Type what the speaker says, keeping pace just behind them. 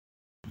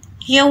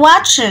You're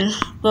watching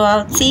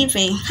World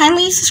TV.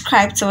 Kindly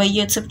subscribe to our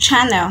YouTube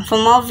channel for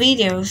more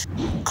videos.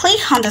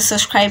 Click on the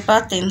subscribe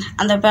button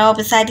and the bell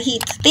beside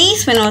it.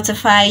 This will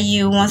notify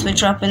you once we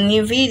drop a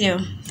new video.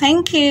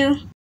 Thank you.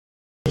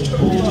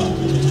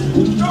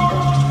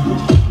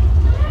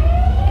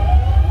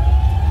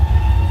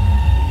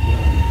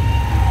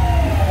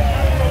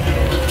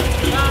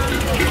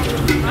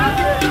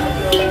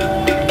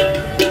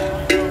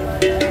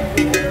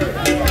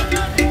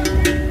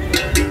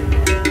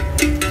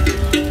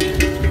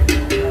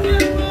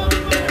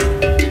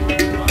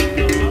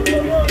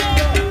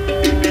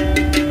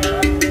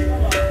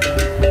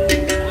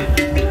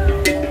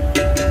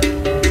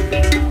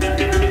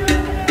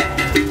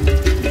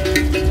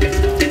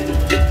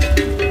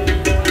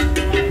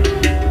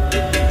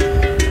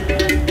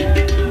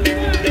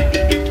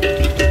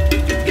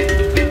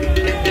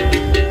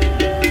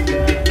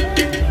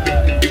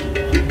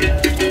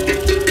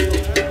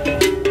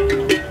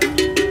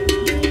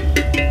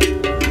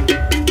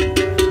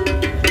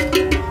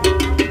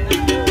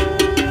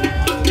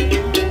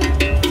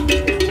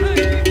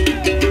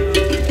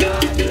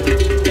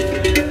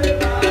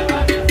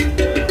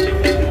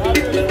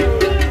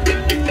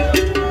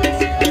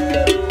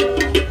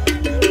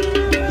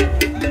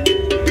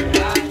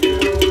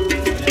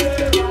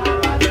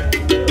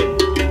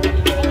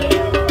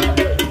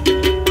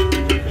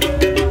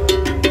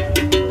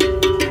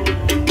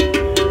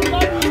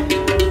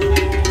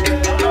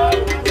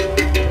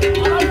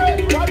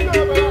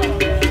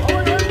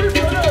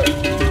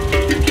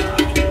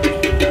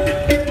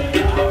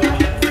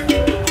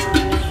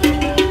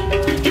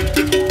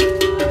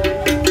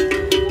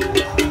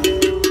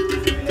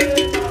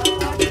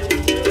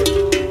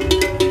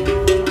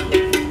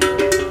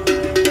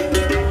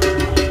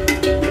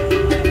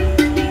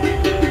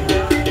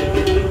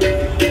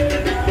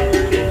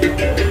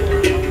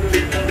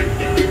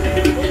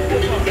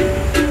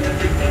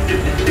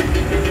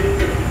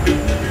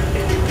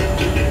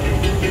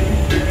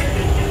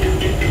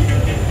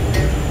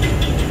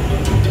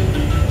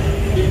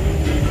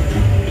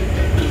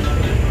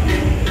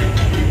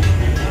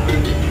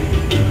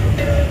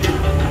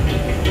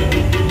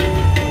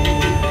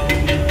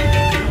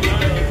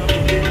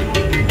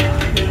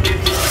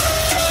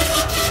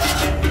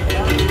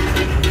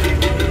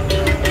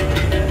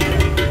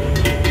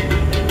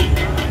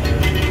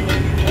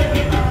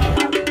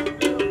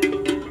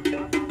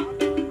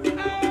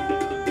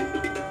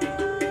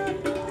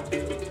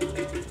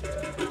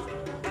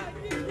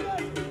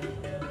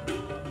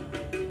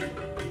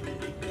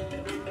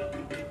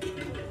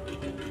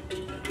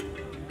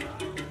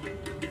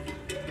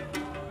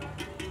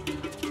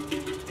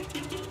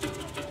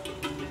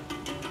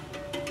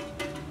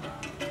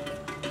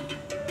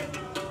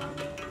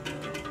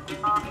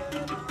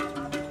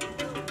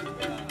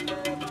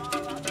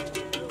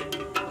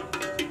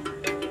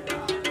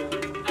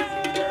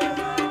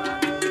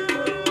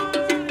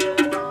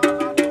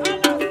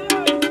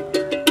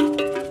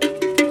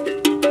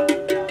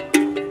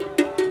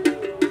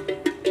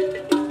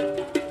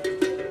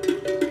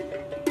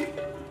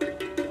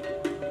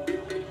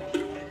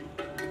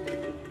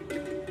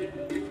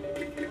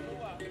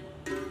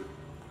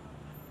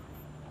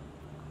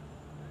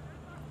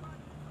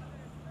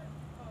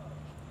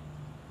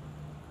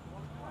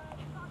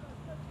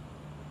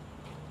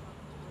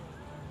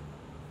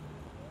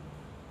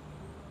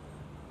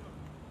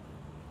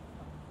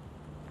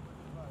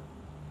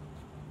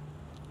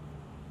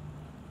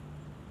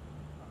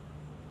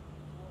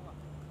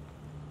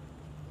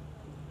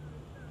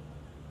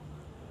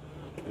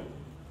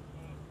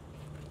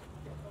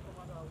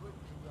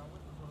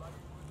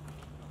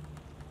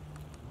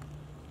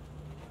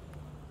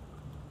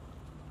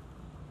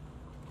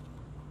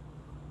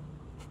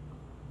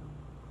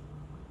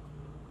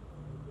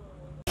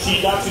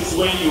 That is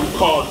when you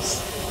cut.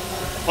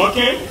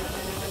 Okay?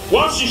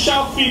 Once you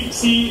shout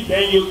 50,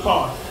 then you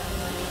cut.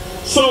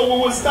 So we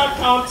will start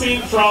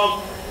counting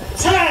from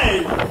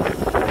 10, 20,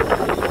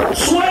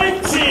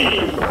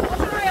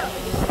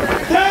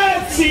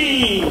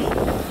 30,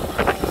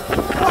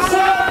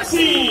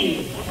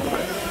 40,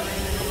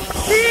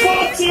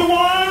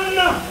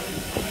 41,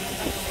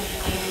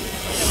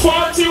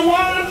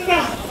 41,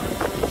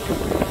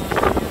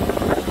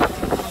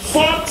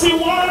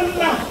 41,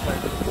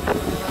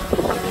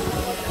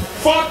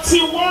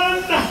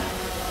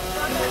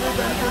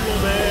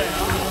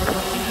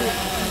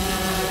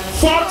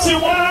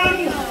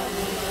 41,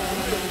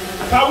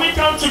 can we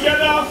come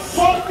together?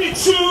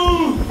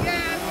 42,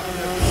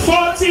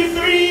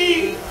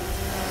 43,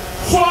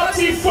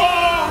 44,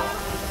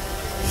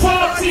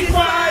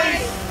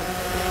 45,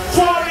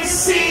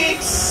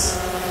 46,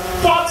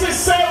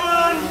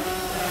 47,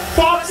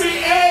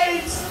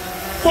 48,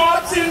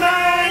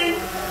 49,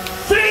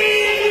 50.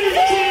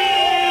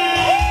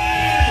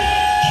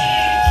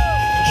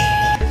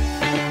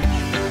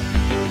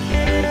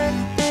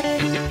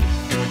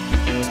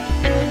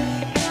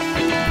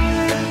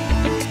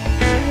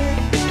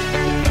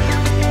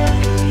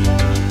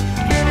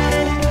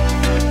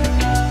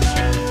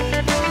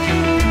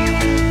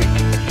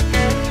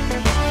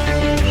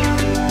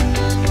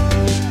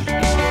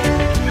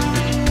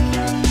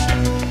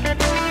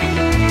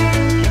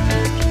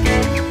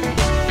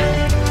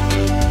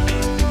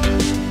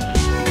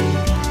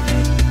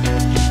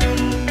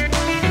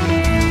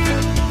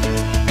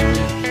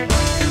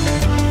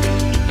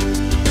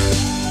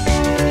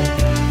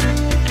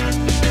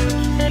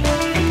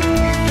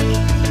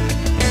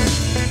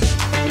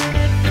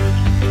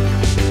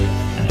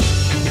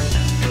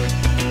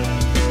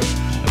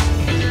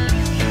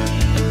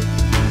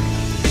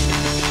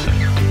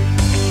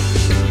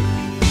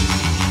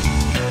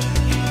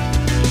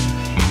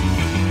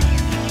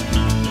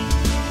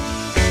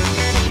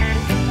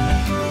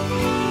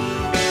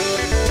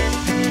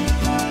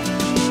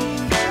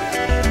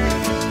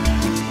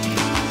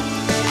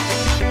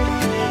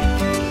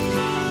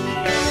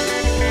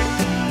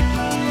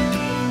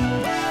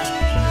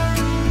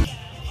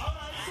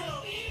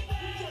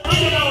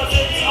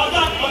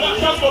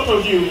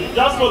 of you.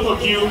 Just both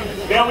of you.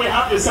 Then we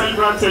have the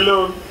celebrant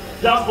alone.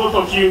 Just both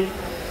of you.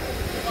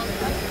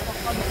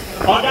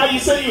 Oga, you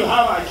say you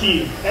have a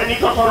key. Any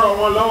kokoro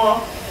or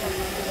lower?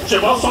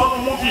 Chebo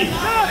son movie.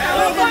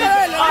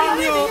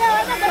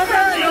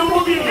 You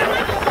movie.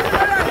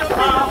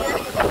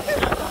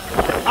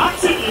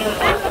 Acting here.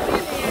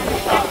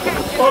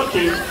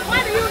 Okay.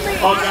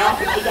 Oga,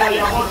 you got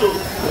your photo.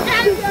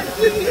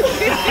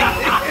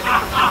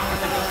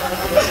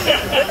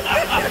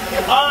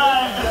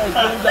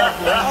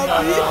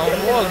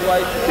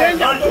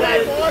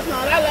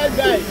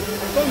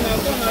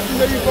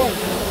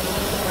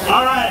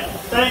 All right,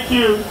 thank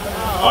you.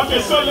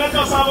 Okay, so let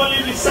us have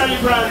only the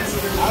celebrants.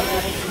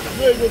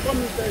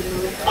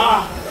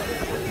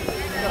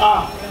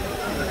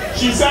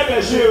 She said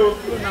that she.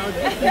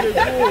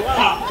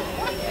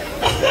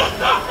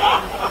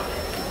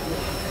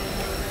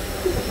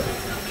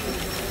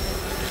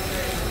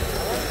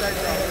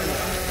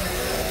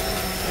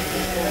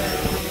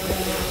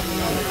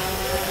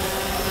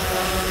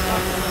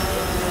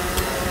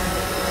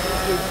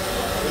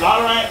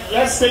 All right,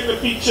 let's take the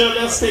picture.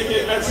 Let's take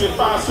it. Let's get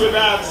fast with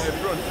that.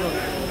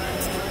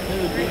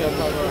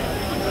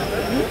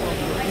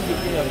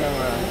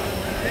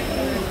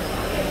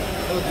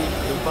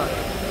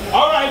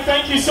 All right,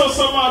 thank you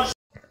so much.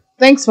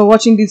 Thanks for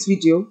watching this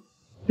video.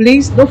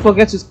 Please don't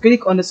forget to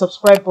click on the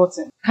subscribe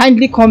button.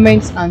 Kindly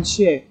comment and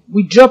share.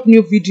 We drop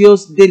new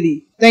videos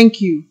daily. Thank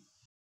you.